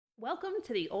Welcome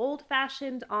to the Old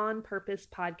Fashioned on Purpose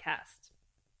podcast.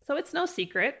 So it's no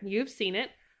secret, you've seen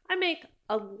it. I make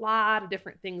a lot of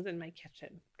different things in my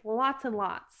kitchen, lots and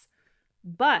lots.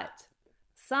 But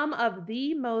some of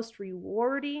the most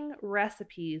rewarding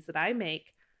recipes that I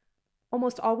make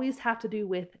almost always have to do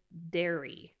with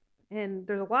dairy. And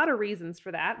there's a lot of reasons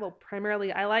for that. Well,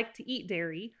 primarily I like to eat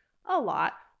dairy a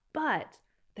lot, but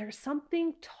there's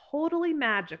something totally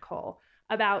magical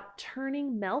about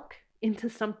turning milk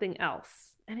into something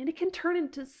else. And it can turn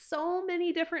into so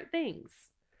many different things.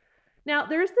 Now,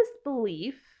 there's this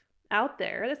belief out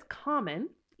there that's common,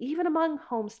 even among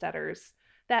homesteaders,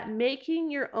 that making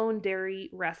your own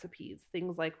dairy recipes,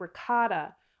 things like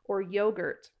ricotta or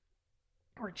yogurt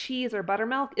or cheese or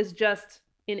buttermilk, is just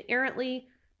inherently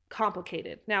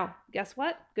complicated. Now, guess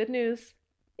what? Good news.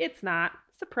 It's not.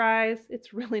 Surprise.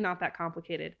 It's really not that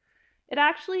complicated. It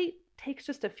actually takes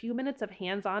just a few minutes of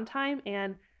hands-on time,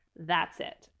 and that's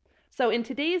it. So in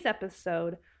today's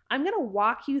episode, I'm going to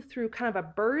walk you through kind of a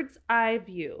bird's eye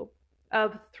view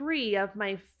of 3 of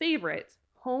my favorite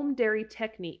home dairy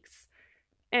techniques.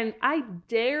 And I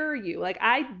dare you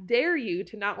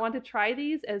to not want to try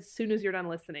these as soon as you're done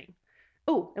listening.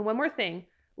 Oh, and one more thing,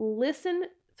 listen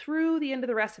through the end of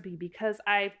the recipe because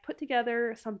I've put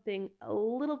together something a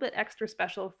little bit extra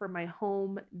special for my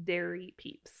home dairy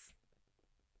peeps.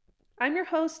 I'm your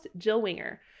host, Jill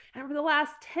Winger, and over the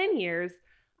last 10 years,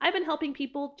 I've been helping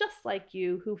people just like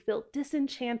you who feel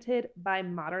disenchanted by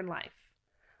modern life.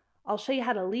 I'll show you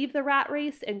how to leave the rat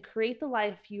race and create the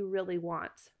life you really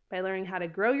want by learning how to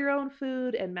grow your own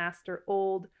food and master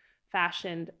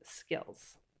old-fashioned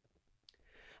skills.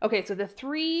 Okay, so the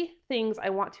 3 things I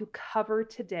want to cover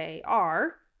today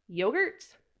are yogurt,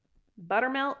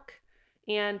 buttermilk,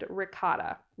 and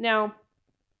ricotta. Now,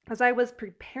 as I was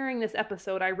preparing this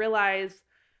episode, I realized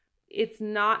it's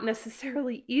not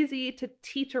necessarily easy to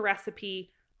teach a recipe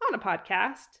on a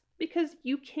podcast because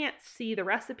you can't see the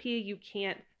recipe, you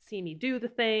can't see me do the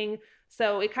thing.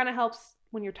 So it kind of helps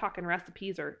when you're talking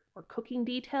recipes or cooking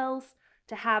details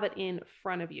to have it in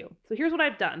front of you. So here's what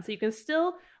I've done. So you can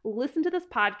still listen to this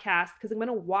podcast because I'm going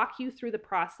to walk you through the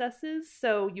processes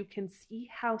so you can see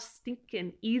how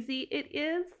stinking easy it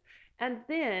is. And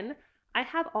then I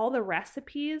have all the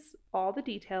recipes, all the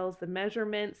details, the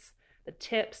measurements, the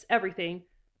tips, everything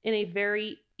in a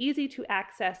very easy to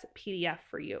access PDF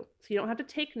for you. So you don't have to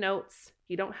take notes.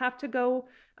 You don't have to go,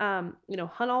 hunt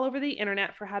all over the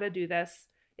internet for how to do this.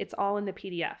 It's all in the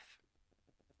PDF.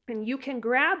 And you can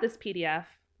grab this PDF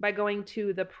by going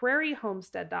to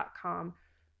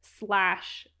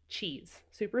theprairiehomestead.com/cheese.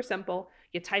 Super simple.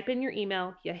 You type in your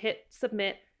email, you hit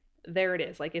submit. There it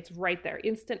is. Like it's right there,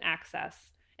 instant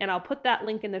access. And I'll put that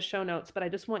link in the show notes, but I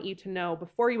just want you to know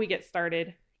before we get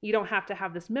started, you don't have to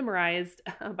have this memorized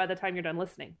by the time you're done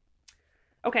listening.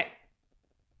 Okay,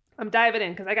 I'm diving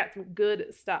in because I got some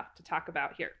good stuff to talk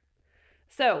about here.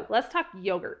 So let's talk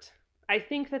yogurt. I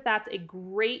think that that's a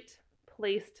great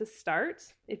place to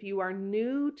start if you are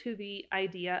new to the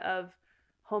idea of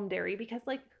home dairy because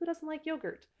who doesn't like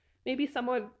yogurt? Maybe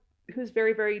someone who's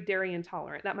very, very dairy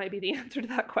intolerant. That might be the answer to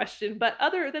that question. But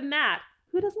other than that,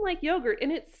 who doesn't like yogurt?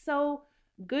 And it's so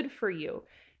good for you.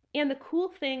 And the cool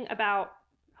thing about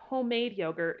homemade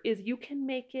yogurt is you can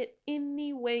make it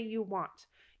any way you want.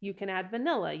 You can add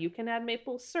vanilla, you can add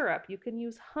maple syrup, you can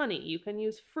use honey, you can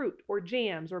use fruit or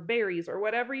jams or berries or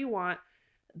whatever you want.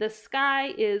 The sky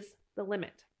is the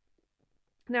limit.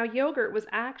 Now, yogurt was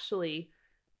actually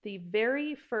the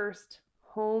very first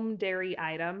home dairy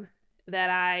item that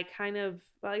I kind of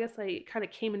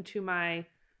came into my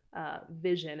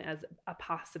vision as a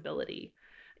possibility.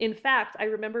 In fact, I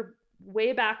remember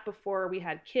way back before we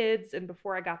had kids and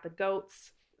before I got the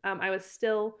goats, I was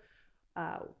still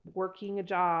working a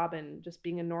job and just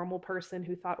being a normal person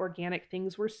who thought organic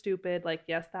things were stupid.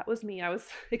 Yes, that was me. I was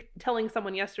telling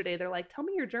someone yesterday, they're like, tell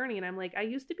me your journey. And I'm like, I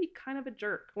used to be kind of a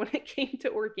jerk when it came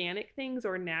to organic things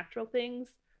or natural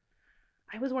things.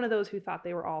 I was one of those who thought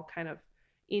they were all kind of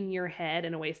in your head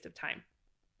and a waste of time.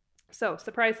 So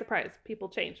surprise, surprise, people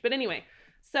change. But anyway,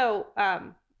 so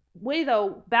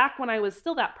back when I was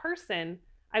still that person,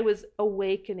 I was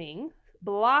awakening,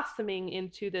 blossoming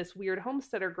into this weird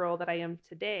homesteader girl that I am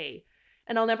today.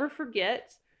 And I'll never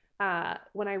forget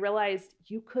when I realized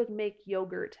you could make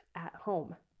yogurt at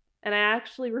home. And I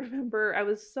actually remember I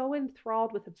was so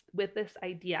enthralled with this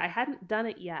idea. I hadn't done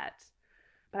it yet,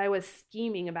 but I was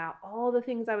scheming about all the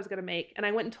things I was going to make. And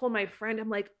I went and told my friend, I'm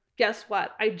like, guess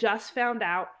what? I just found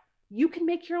out you can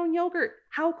make your own yogurt.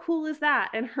 How cool is that?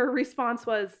 And her response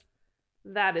was,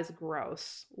 that is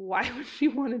gross. Why would she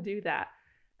want to do that?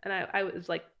 And I was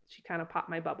like, she kind of popped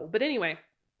my bubble. But anyway,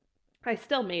 I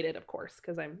still made it, of course,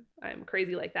 because I'm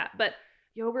crazy like that. But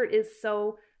yogurt is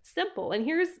so simple. And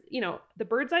here's, the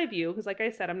bird's eye view, because like I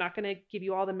said, I'm not going to give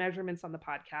you all the measurements on the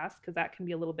podcast because that can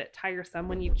be a little bit tiresome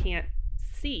when you can't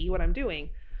see what I'm doing.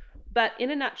 But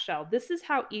in a nutshell, this is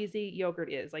how easy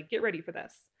yogurt is. Like, get ready for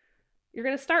this. You're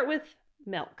going to start with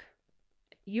milk.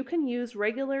 You can use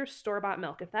regular store-bought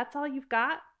milk. If that's all you've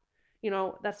got,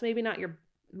 that's maybe not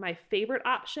my favorite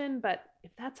option, but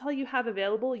if that's all you have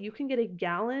available, you can get a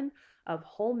gallon of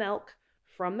whole milk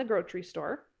from the grocery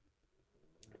store.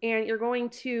 And you're going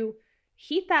to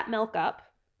heat that milk up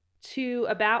to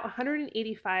about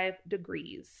 185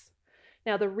 degrees.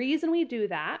 Now, the reason we do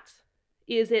that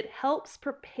is it helps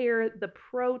prepare the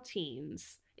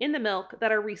proteins in the milk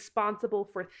that are responsible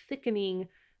for thickening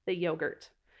the yogurt.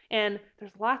 And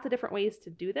there's lots of different ways to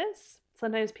do this.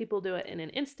 Sometimes people do it in an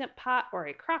Instant Pot or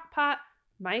a crock pot.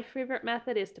 My favorite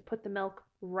method is to put the milk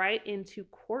right into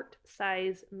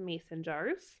quart-size mason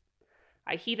jars.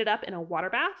 I heat it up in a water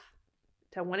bath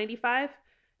to 185,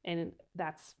 and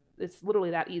it's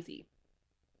literally that easy.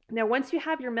 Now, once you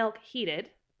have your milk heated,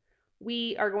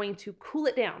 we are going to cool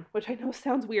it down, which I know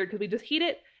sounds weird because we just heat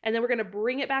it, and then we're going to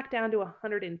bring it back down to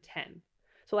 110.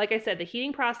 So like I said, the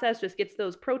heating process just gets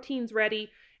those proteins ready,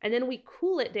 and then we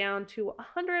cool it down to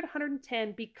 100,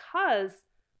 110 because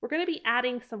we're going to be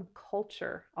adding some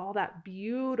culture, all that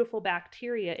beautiful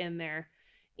bacteria in there.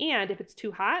 And if it's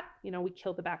too hot, we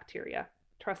kill the bacteria.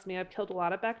 Trust me, I've killed a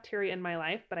lot of bacteria in my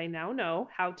life, but I now know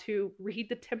how to read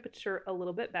the temperature a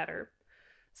little bit better.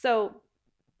 So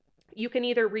you can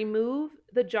either remove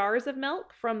the jars of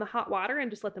milk from the hot water and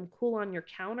just let them cool on your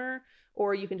counter,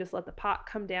 or you can just let the pot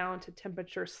come down to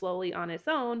temperature slowly on its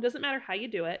own. Doesn't matter how you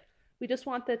do it. We just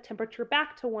want the temperature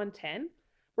back to 110.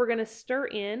 We're going to stir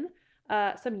in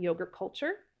some yogurt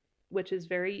culture, which is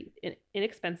very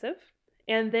inexpensive.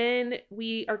 And then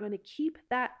we are going to keep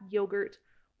that yogurt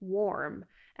warm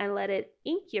and let it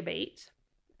incubate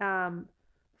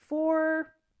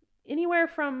for anywhere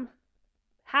from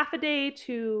half a day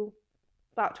to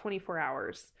about 24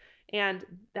 hours. And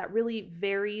that really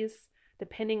varies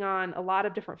depending on a lot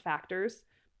of different factors.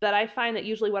 But I find that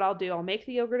usually what I'll do, I'll make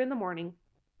the yogurt in the morning,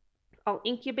 I'll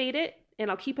incubate it, and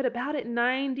I'll keep it about at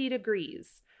 90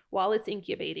 degrees while it's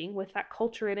incubating with that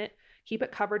culture in it. Keep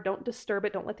it covered. Don't disturb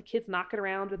it. Don't let the kids knock it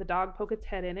around or the dog poke its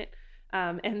head in it.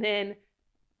 And then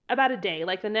about a day,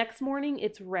 like the next morning,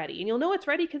 it's ready. And you'll know it's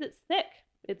ready because it's thick.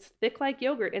 It's thick like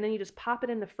yogurt. And then you just pop it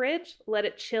in the fridge, let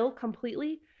it chill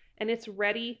completely, and it's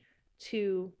ready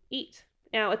to eat.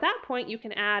 Now, at that point, you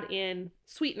can add in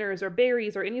sweeteners or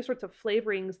berries or any sorts of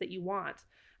flavorings that you want.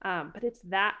 But it's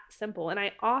that simple. And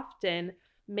I often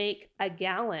make a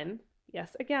gallon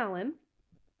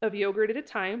of yogurt at a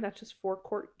time. That's just 4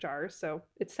 quart jars. So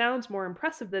it sounds more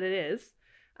impressive than it is.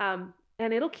 And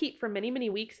it'll keep for many, many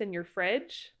weeks in your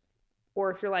fridge. Or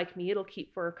if you're like me, it'll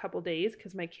keep for a couple days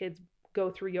because my kids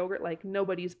go through yogurt like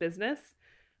nobody's business.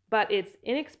 But it's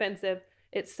inexpensive.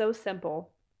 It's so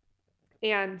simple.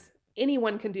 And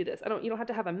anyone can do this. You don't have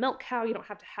to have a milk cow. You don't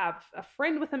have to have a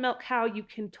friend with a milk cow. You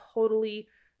can totally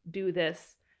do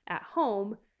this at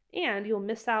home, and you'll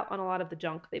miss out on a lot of the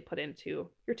junk they put into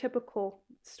your typical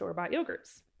store-bought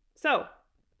yogurts. So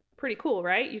pretty cool,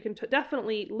 right? You can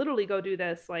definitely literally go do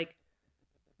this like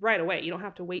right away. You don't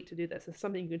have to wait to do this. It's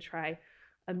something you can try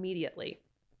immediately.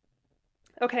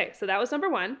 Okay, so that was number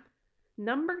 1.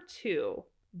 Number 2,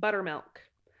 buttermilk.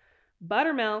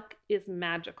 Buttermilk is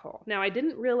magical. Now, I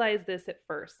didn't realize this at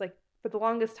first. Like, for the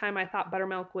longest time, I thought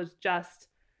buttermilk was just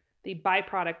the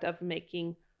byproduct of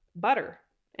making butter.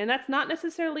 And that's not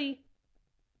necessarily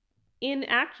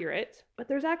inaccurate, but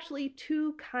there's actually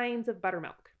 2 kinds of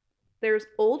buttermilk. There's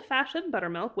old-fashioned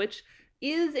buttermilk, which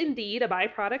is indeed a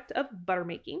byproduct of butter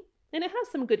making, and it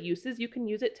has some good uses. You can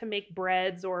use it to make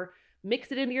breads or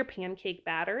mix it into your pancake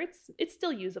batter. It's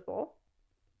still usable.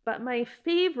 But my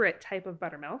favorite type of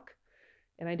buttermilk,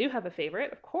 and I do have a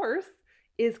favorite, of course,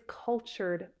 is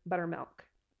cultured buttermilk.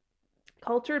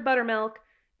 Cultured buttermilk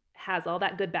has all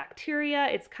that good bacteria.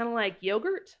 It's kind of like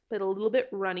yogurt, but a little bit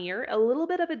runnier, a little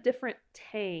bit of a different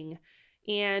tang.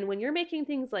 And when you're making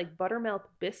things like buttermilk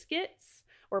biscuits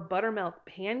or buttermilk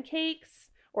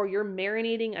pancakes, or you're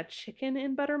marinating a chicken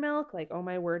in buttermilk, like, oh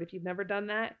my word, if you've never done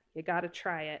that, you got to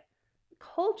try it.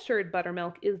 Cultured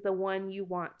buttermilk is the one you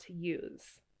want to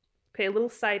use. Okay, a little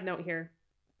side note here.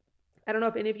 I don't know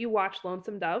if any of you watch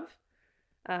Lonesome Dove.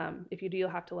 If you do, you'll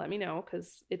have to let me know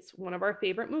because it's one of our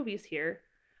favorite movies here.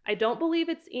 I don't believe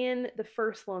it's in the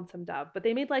first Lonesome Dove, but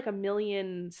they made like 1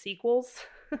 million sequels.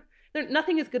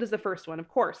 Nothing as good as the first one, of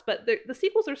course, but the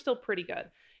sequels are still pretty good.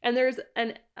 And there's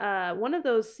one of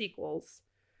those sequels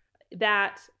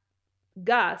that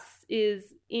Gus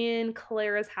is in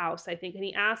Clara's house, I think, and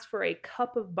he asked for a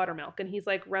cup of buttermilk, and he's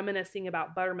like reminiscing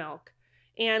about buttermilk.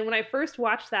 And when I first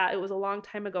watched that, it was a long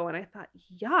time ago, and I thought,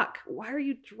 yuck, why are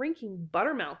you drinking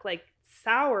buttermilk? Like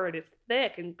sour and it's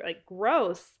thick and like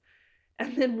gross.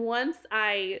 And then once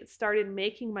I started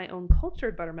making my own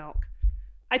cultured buttermilk,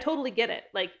 I totally get it.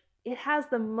 Like it has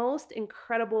the most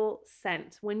incredible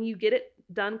scent. When you get it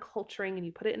done culturing and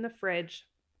you put it in the fridge,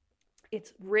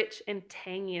 it's rich and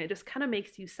tangy and it just kind of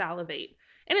makes you salivate.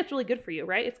 And it's really good for you,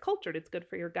 right? It's cultured, it's good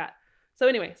for your gut. So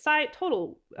anyway,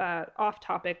 total off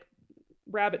topic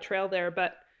rabbit trail there,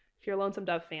 but if you're a Lonesome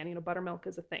Dove fan, buttermilk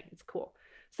is a thing. It's cool.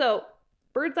 So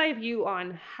bird's eye view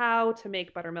on how to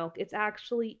make buttermilk. It's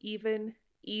actually even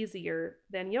easier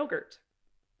than yogurt.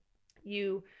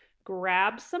 You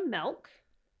grab some milk.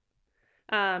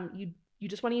 You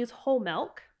just want to use whole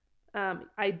milk.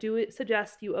 I do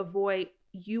suggest you avoid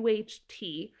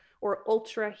UHT or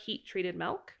ultra heat treated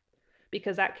milk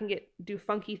because that can do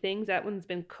funky things. That one's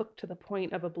been cooked to the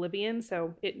point of oblivion,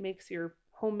 so it makes your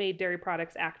homemade dairy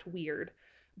products act weird.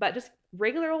 But just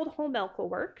regular old whole milk will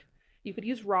work. You could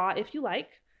use raw if you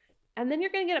like. And then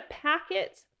you're going to get a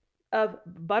packet of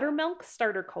buttermilk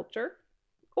starter culture,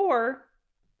 or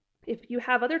if you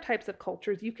have other types of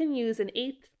cultures, you can use an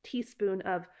 1/8 teaspoon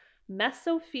of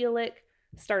mesophilic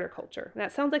starter culture. And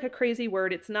that sounds like a crazy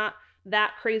word. It's not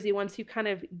that crazy once you kind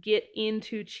of get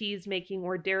into cheese making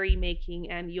or dairy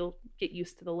making, and you'll get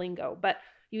used to the lingo. But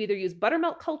you either use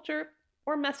buttermilk culture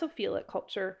or mesophilic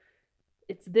culture.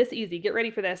 It's this easy. Get ready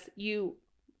for this. You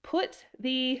put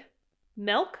the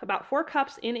milk, about 4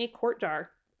 cups, in a quart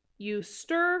jar. You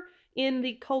stir in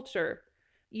the culture.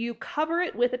 You cover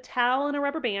it with a towel and a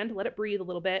rubber band, let it breathe a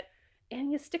little bit,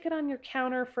 and you stick it on your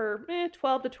counter for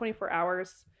 12 to 24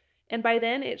 hours. And by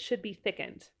then it should be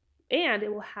thickened. And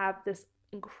it will have this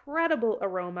incredible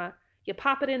aroma. You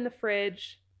pop it in the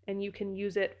fridge and you can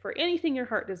use it for anything your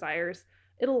heart desires.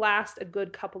 It'll last a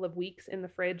good couple of weeks in the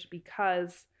fridge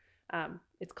because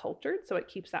it's cultured, so it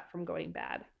keeps that from going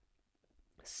bad.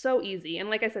 So easy. And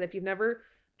like I said, if you've never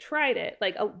tried it,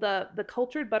 like the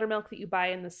cultured buttermilk that you buy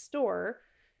in the store,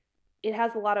 it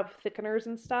has a lot of thickeners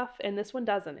and stuff, and this one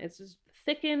doesn't. It's just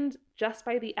thickened just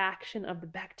by the action of the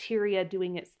bacteria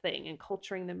doing its thing and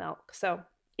culturing the milk. So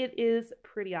it is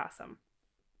pretty awesome.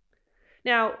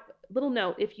 Now, little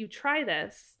note, if you try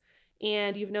this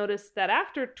and you've noticed that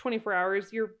after 24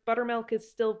 hours, your buttermilk is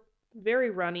still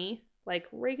very runny, like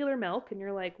regular milk, and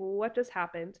you're like, well, what just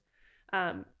happened?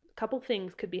 A couple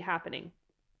things could be happening.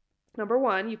 Number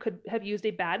one, you could have used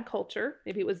a bad culture.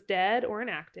 Maybe it was dead or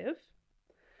inactive.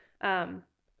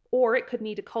 Or it could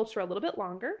need to culture a little bit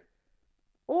longer.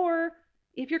 Or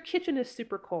if your kitchen is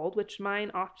super cold, which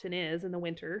mine often is in the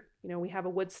winter, we have a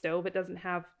wood stove. It doesn't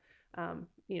have,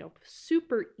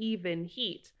 super even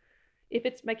heat.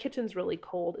 If my kitchen's really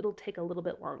cold, it'll take a little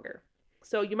bit longer.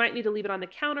 So you might need to leave it on the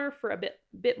counter for a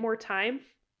bit more time,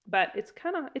 but it's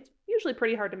usually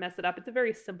pretty hard to mess it up. It's a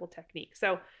very simple technique.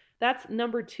 So that's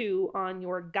number 2 on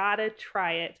your gotta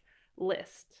try it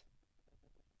list.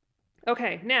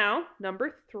 Okay, now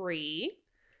number 3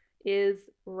 is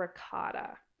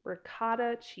ricotta.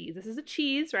 Ricotta cheese. This is a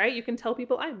cheese, right? You can tell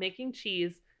people I'm making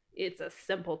cheese. It's a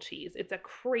simple cheese. It's a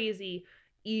crazy,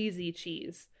 easy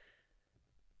cheese.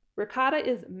 Ricotta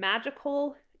is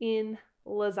magical in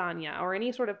lasagna or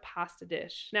any sort of pasta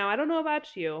dish. Now, I don't know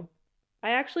about you.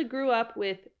 I actually grew up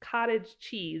with cottage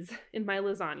cheese in my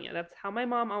lasagna. That's how my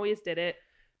mom always did it.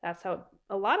 That's how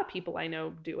a lot of people I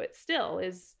know do it still,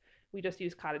 is we just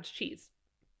use cottage cheese.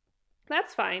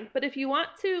 That's fine. But if you want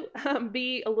to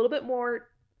be a little bit more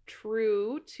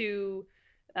true to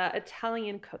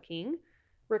Italian cooking,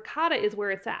 ricotta is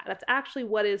where it's at. That's actually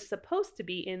what is supposed to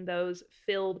be in those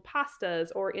filled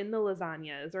pastas or in the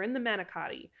lasagnas or in the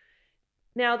manicotti.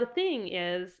 Now, the thing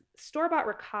is, store-bought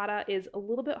ricotta is a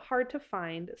little bit hard to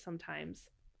find sometimes.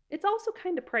 It's also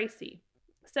kind of pricey.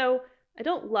 So I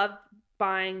don't love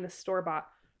buying the store-bought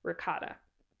ricotta.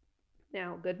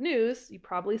 Now, good news, you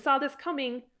probably saw this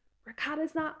coming. Ricotta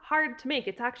is not hard to make.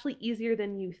 It's actually easier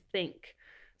than you think.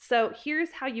 So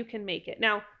here's how you can make it.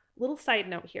 Now, little side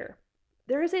note here.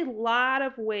 There is a lot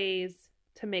of ways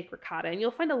to make ricotta, and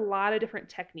you'll find a lot of different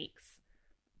techniques.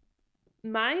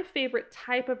 My favorite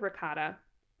type of ricotta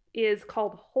is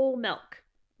called whole milk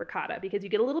ricotta because you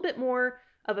get a little bit more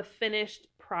of a finished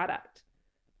product.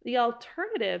 The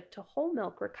alternative to whole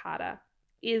milk ricotta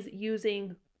is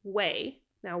using whey.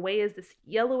 Now, whey is this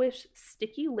yellowish,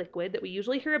 sticky liquid that we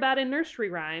usually hear about in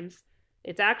nursery rhymes.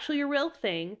 It's actually a real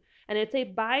thing, and it's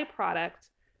a byproduct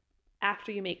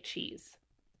after you make cheese.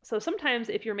 So sometimes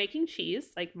if you're making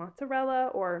cheese, like mozzarella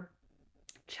or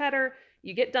cheddar,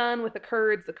 You get done with the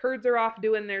curds are off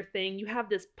doing their thing. You have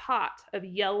this pot of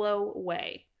yellow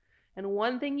whey. And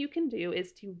one thing you can do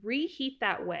is to reheat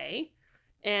that whey,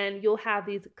 and you'll have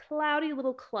these cloudy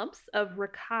little clumps of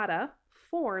ricotta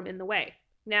form in the whey.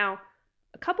 Now,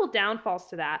 a couple downfalls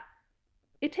to that.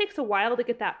 It takes a while to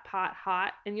get that pot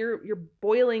hot, and you're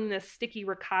boiling this sticky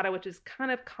ricotta, which is kind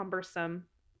of cumbersome,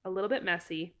 a little bit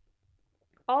messy.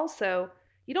 Also,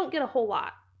 you don't get a whole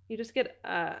lot. You just get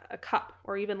a cup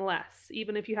or even less,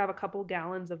 even if you have a couple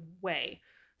gallons of whey.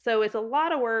 So it's a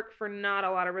lot of work for not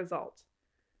a lot of result.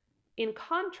 In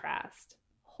contrast,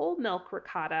 whole milk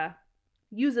ricotta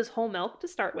uses whole milk to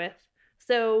start with,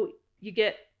 so you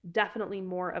get definitely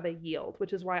more of a yield,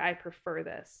 which is why I prefer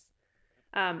this.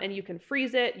 And you can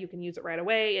freeze it. You can use it right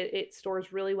away. It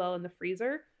stores really well in the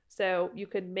freezer. So you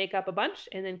could make up a bunch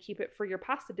and then keep it for your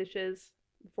pasta dishes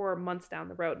for months down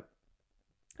the road.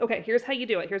 Okay, here's how you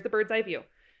do it. Here's the bird's eye view.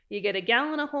 You get a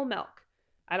gallon of whole milk.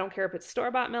 I don't care if it's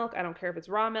store-bought milk. I don't care if it's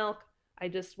raw milk. I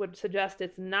just would suggest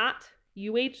it's not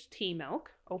UHT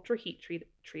milk, ultra heat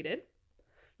treated.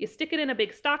 You stick it in a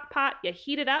big stock pot. You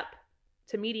heat it up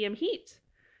to medium heat.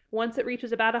 Once it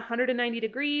reaches about 190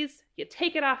 degrees, you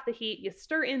take it off the heat, you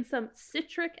stir in some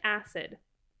citric acid.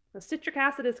 The citric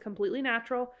acid is completely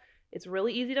natural. It's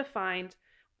really easy to find.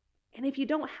 And if you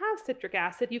don't have citric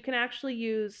acid, you can actually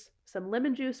use some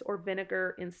lemon juice or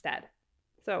vinegar instead.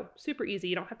 So super easy.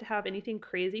 You don't have to have anything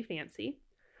crazy fancy.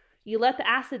 You let the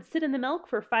acid sit in the milk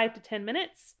for 5 to 10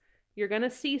 minutes. You're going to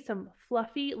see some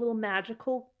fluffy little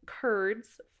magical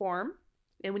curds form.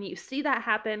 And when you see that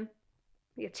happen,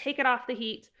 you take it off the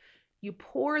heat. You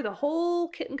pour the whole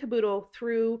kit and caboodle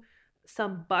through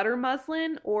some butter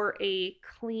muslin or a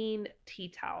clean tea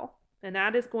towel. And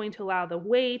that is going to allow the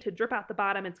whey to drip out the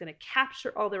bottom. It's going to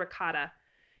capture all the ricotta.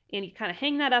 And you kind of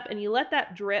hang that up and you let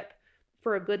that drip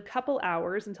for a good couple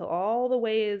hours until all the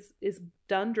whey is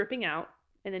done dripping out.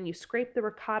 And then you scrape the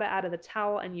ricotta out of the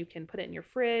towel and you can put it in your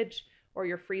fridge or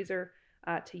your freezer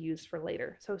to use for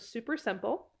later. So super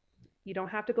simple. You don't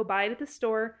have to go buy it at the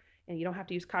store. And you don't have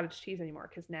to use cottage cheese anymore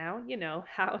because now you know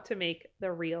how to make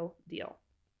the real deal.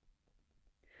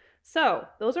 So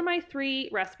those are my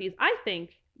 3 recipes I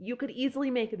think you could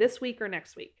easily make this week or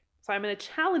next week. So I'm going to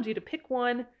challenge you to pick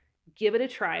one, give it a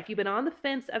try. If you've been on the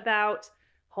fence about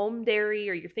home dairy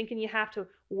or you're thinking you have to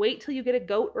wait till you get a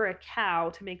goat or a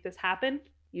cow to make this happen,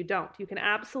 you don't. You can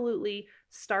absolutely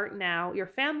start now. Your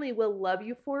family will love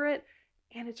you for it.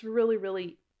 And it's really,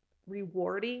 really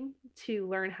rewarding to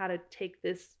learn how to take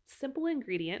this simple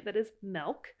ingredient that is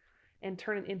milk and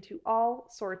turn it into all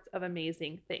sorts of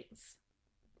amazing things.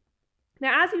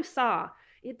 Now, as you saw,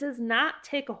 it does not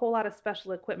take a whole lot of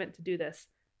special equipment to do this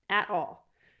at all.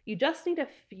 You just need a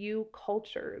few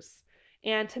cultures.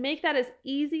 And to make that as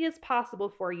easy as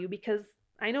possible for you, because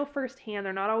I know firsthand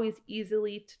they're not always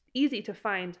easy to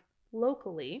find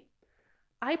locally,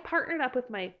 I partnered up with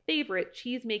my favorite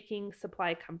cheese making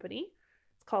supply company.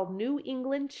 It's called New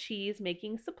England Cheese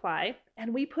Making Supply,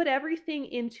 and we put everything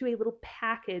into a little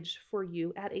package for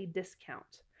you at a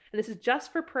discount. And this is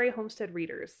just for Prairie Homestead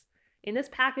readers. In this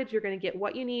package, you're going to get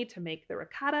what you need to make the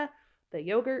ricotta, the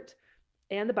yogurt,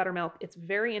 and the buttermilk. It's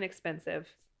very inexpensive.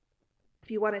 If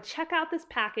you want to check out this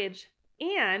package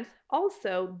and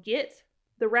also get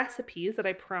the recipes that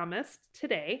I promised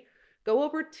today, go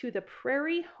over to the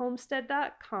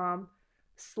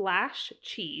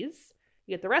prairiehomestead.com/cheese.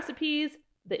 You get the recipes,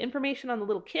 the information on the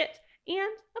little kit,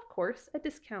 and of course, a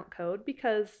discount code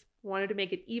because I wanted to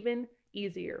make it even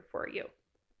easier for you.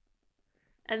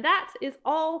 And that is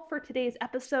all for today's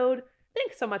episode.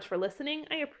 Thanks so much for listening.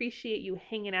 I appreciate you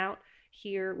hanging out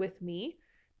here with me.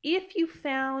 If you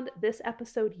found this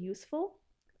episode useful,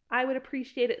 I would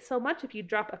appreciate it so much if you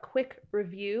drop a quick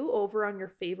review over on your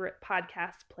favorite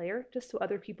podcast player, just so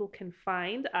other people can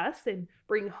find us and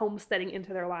bring homesteading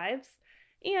into their lives.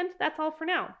 And that's all for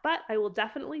now, but I will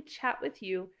definitely chat with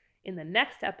you in the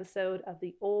next episode of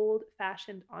the Old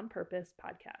Fashioned on Purpose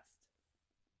podcast.